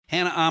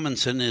Hannah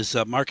Amundson is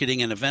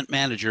marketing and event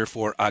manager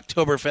for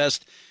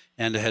Oktoberfest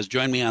and has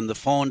joined me on the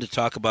phone to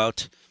talk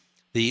about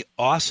the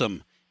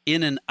awesome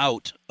in and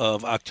out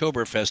of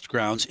Oktoberfest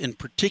grounds, in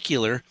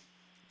particular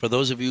for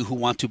those of you who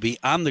want to be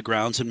on the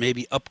grounds and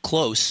maybe up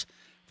close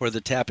for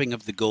the tapping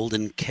of the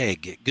golden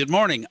keg. Good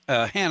morning,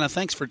 Hannah.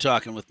 Thanks for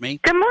talking with me.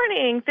 Good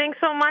morning. Thanks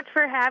so much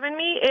for having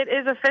me. It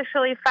is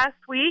officially Fest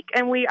Week,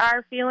 and we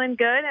are feeling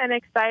good and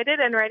excited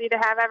and ready to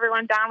have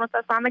everyone down with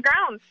us on the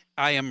grounds.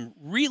 I am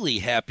really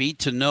happy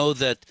to know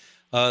that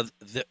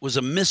that was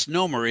a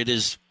misnomer. It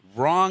is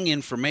wrong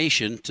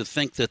information to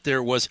think that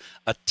there was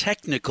a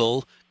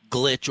technical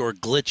glitch or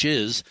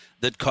glitches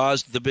that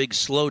caused the big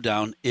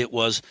slowdown. It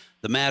was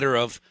the matter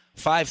of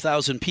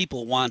 5,000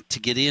 people want to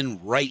get in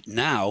right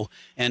now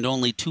and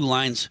only two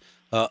lines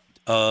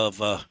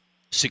of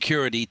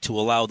security to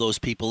allow those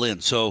people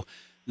in. So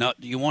now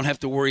you won't have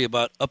to worry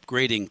about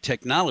upgrading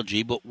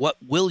technology, but what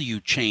will you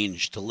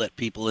change to let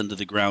people into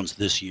the grounds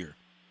this year?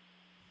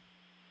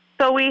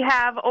 So we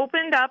have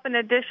opened up an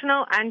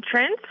additional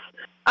entrance.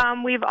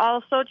 We've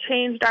also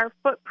changed our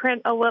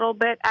footprint a little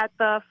bit at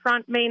the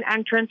front main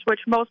entrance, which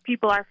most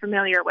people are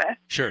familiar with.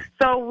 Sure.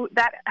 So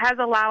that has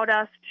allowed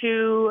us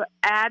to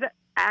add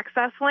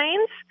access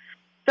lanes.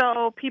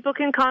 So people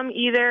can come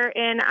either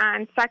in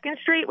on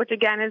 2nd Street, which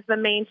again is the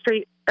main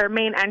street or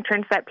main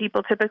entrance that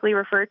people typically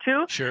refer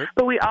to. Sure.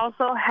 But we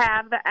also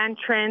have the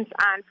entrance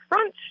on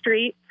Front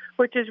Street,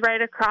 which is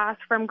right across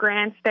from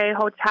Grand Stay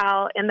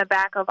Hotel in the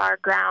back of our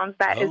grounds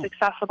that is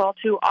accessible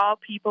to all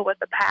people with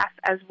a pass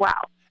as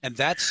well. And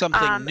that's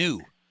something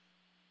new.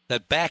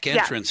 That back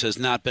entrance has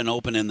not been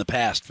open in the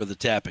past for the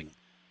tapping.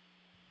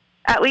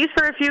 At least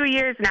for a few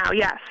years now,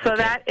 yes. So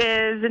that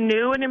is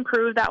new and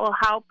improved. That will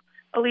help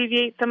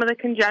alleviate some of the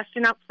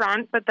congestion up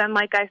front. But then,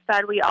 like I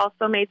said, we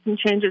also made some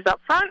changes up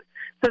front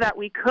so that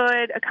we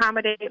could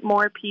accommodate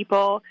more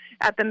people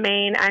at the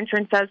main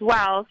entrance as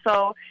well.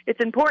 So it's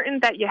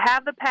important that you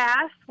have the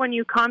pass when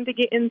you come to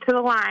get into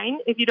the line.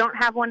 If you don't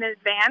have one in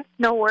advance,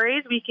 no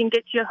worries. We can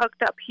get you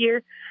hooked up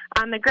here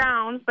on the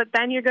grounds, but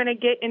then you're going to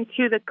get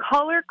into the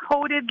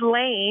color-coded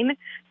lane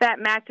that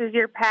matches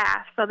your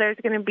pass. So there's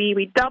going to be,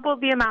 we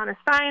doubled the amount of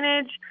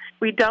signage,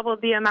 we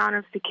doubled the amount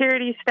of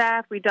security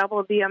staff, we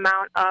doubled the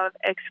amount of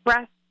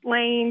express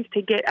lanes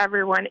to get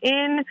everyone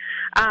in.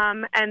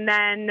 And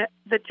then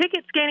the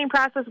ticket scanning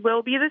process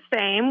will be the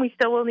same. We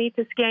still will need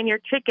to scan your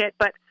ticket,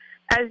 but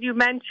as you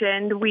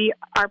mentioned, we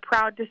are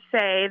proud to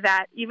say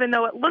that even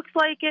though it looks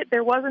like it,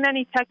 there wasn't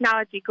any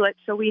technology glitch,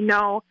 so we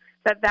know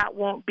that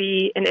won't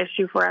be an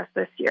issue for us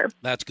this year.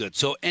 That's good.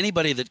 So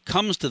anybody that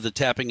comes to the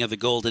tapping of the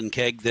golden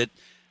keg that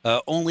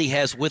only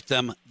has with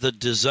them the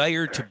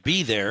desire to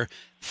be there,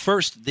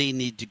 first they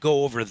need to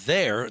go over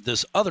there,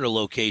 this other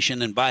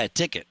location, and buy a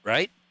ticket,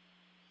 right?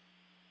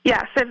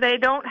 Yes, if they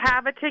don't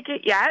have a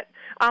ticket yet,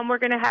 we're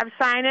going to have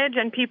signage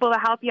and people to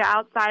help you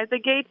outside the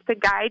gates to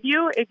guide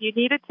you. If you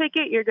need a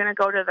ticket, you're going to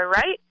go to the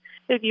right.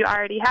 If you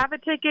already have a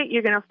ticket,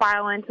 you're going to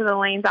file into the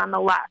lanes on the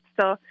left.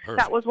 So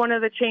that was one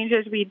of the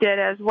changes we did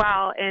as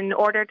well in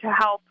order to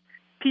help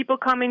people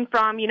coming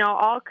from,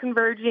 all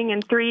converging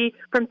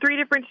from three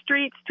different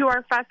streets to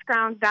our fest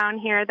grounds down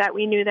here that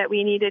we knew that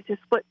we needed to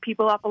split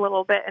people up a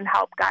little bit and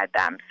help guide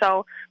them.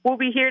 So we'll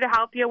be here to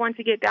help you once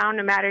you get down,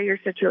 no matter your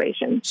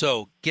situation.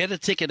 So get a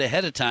ticket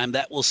ahead of time.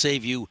 That will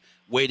save you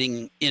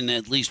waiting in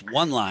at least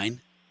one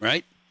line,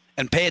 right?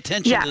 And pay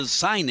attention to the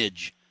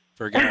signage,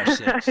 for gosh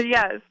sakes.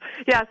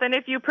 Yes. And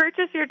if you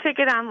purchase your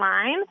ticket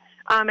online,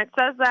 it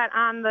says that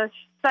on the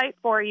site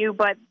for you,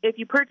 but if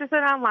you purchase it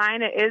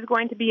online, it is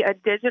going to be a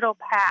digital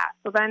pass.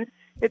 So then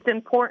it's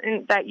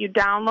important that you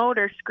download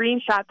or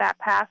screenshot that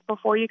pass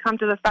before you come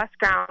to the fest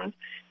grounds,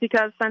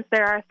 because since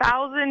there are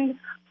thousands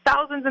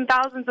and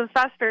thousands of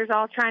festers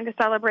all trying to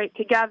celebrate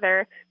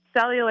together,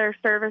 cellular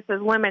service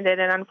is limited,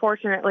 and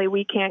unfortunately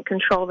we can't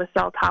control the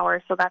cell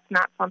tower, so that's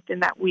not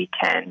something that we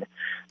can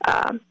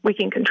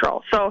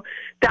control. So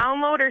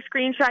download or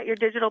screenshot your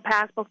digital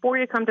pass before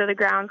you come to the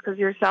grounds, because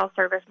your cell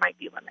service might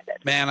be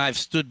limited. Man, I've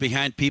stood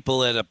behind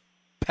people at a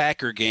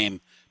Packer game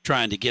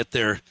trying to get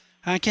there.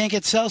 I can't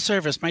get cell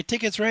service. My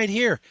ticket's right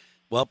here.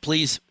 Well,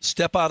 please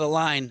step out of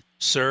line,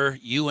 sir.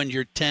 You and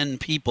your 10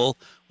 people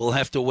will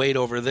have to wait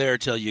over there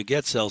till you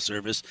get cell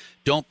service.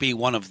 Don't be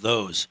one of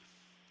those.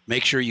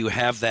 Make sure you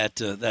have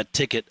that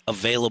ticket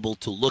available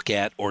to look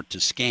at or to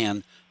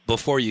scan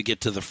before you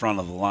get to the front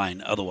of the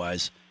line.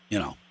 Otherwise,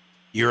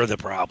 you're the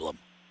problem.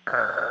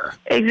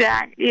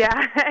 Exactly.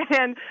 Yeah.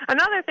 And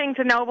another thing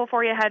to know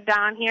before you head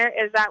down here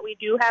is that we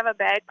do have a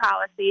bag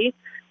policy,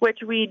 which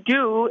we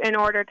do in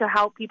order to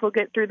help people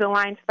get through the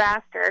lines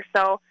faster.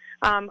 So,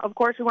 of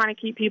course, we want to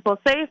keep people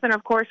safe, and,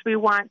 of course, we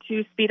want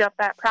to speed up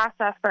that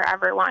process for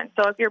everyone.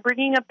 So if you're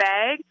bringing a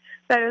bag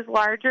that is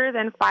larger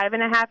than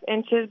 5.5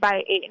 inches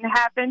by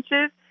 8.5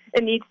 inches,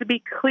 it needs to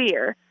be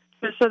clear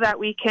so that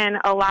we can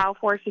allow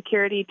for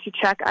security to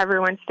check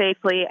everyone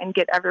safely and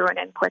get everyone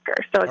in quicker.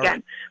 So,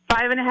 again,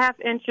 5.5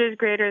 inches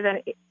greater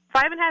than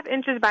 5.5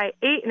 inches by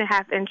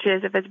 8.5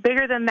 inches. If it's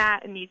bigger than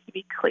that, it needs to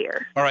be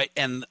clear. All right,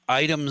 and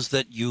items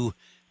that you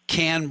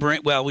can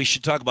bring, well, we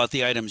should talk about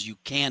the items you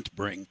can't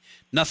bring.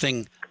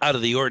 Nothing out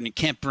of the ordinary.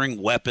 Can't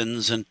bring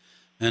weapons and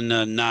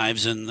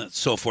knives and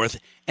so forth.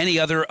 Any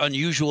other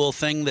unusual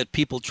thing that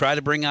people try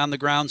to bring on the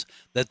grounds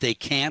that they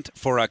can't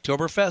for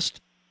Oktoberfest?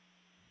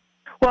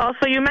 Well,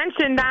 so you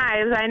mentioned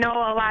knives. I know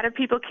a lot of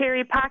people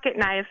carry pocket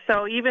knives,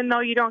 so even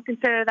though you don't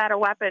consider that a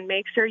weapon,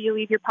 make sure you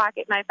leave your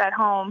pocket knife at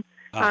home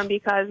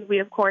because we,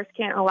 of course,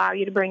 can't allow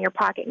you to bring your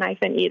pocket knife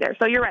in either.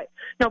 So you're right.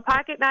 No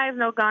pocket knives,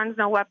 no guns,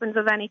 no weapons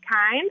of any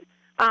kind,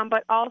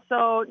 but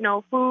also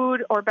no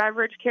food or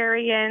beverage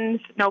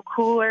carry-ins, no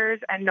coolers,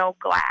 and no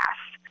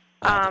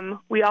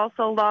glass. We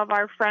also love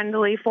our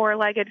friendly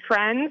four-legged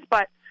friends,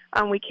 but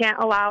we can't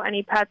allow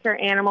any pets or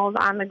animals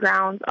on the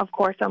grounds, of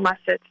course, unless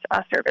it's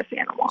a service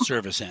animal.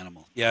 Service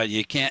animal. Yeah,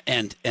 you can't.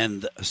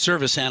 And a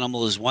service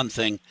animal is one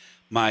thing.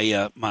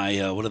 My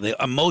what are they?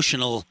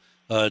 Emotional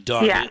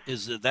dog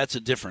that's a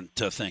different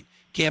thing.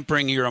 Can't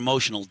bring your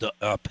emotional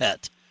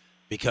pet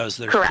because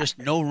there's just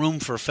no room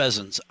for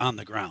pheasants on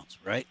the grounds,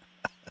 right?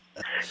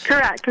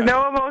 Correct.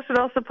 No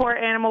emotional support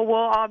animal. We'll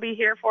all be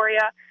here for you,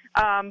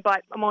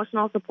 but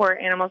emotional support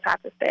animals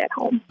have to stay at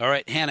home. All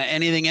right, Hannah,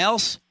 anything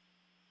else?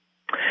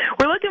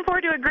 We're looking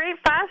forward to a great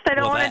fest. I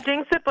don't want to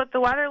jinx it, but the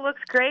weather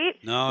looks great.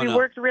 We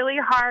worked really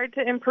hard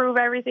to improve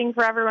everything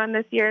for everyone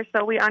this year,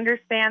 so we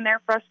understand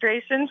their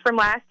frustrations from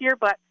last year,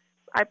 but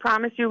I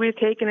promise you we've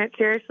taken it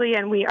seriously,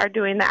 and we are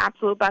doing the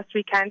absolute best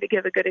we can to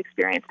give a good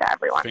experience to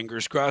everyone.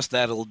 Fingers crossed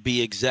that'll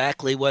be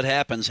exactly what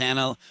happens,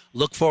 Hannah.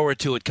 Look forward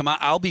to it. Come on,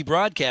 I'll be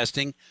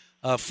broadcasting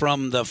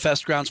from the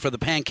fest grounds for the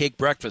pancake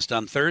breakfast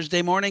on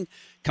Thursday morning.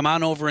 Come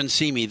on over and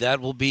see me.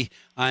 That will be,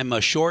 I'm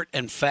short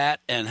and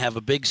fat and have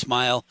a big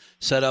smile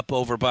set up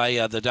over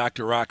by the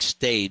Dr. Rock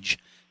stage.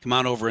 Come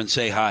on over and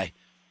say hi.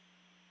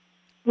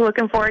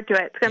 Looking forward to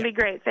it. It's going to be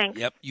great. Thanks.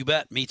 Yep, you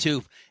bet. Me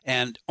too.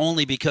 And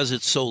only because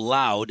it's so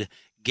loud,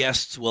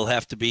 guests will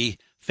have to be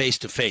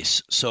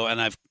face-to-face. So,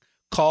 and I've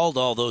called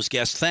all those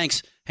guests.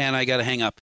 Thanks, Hannah. I got to hang up.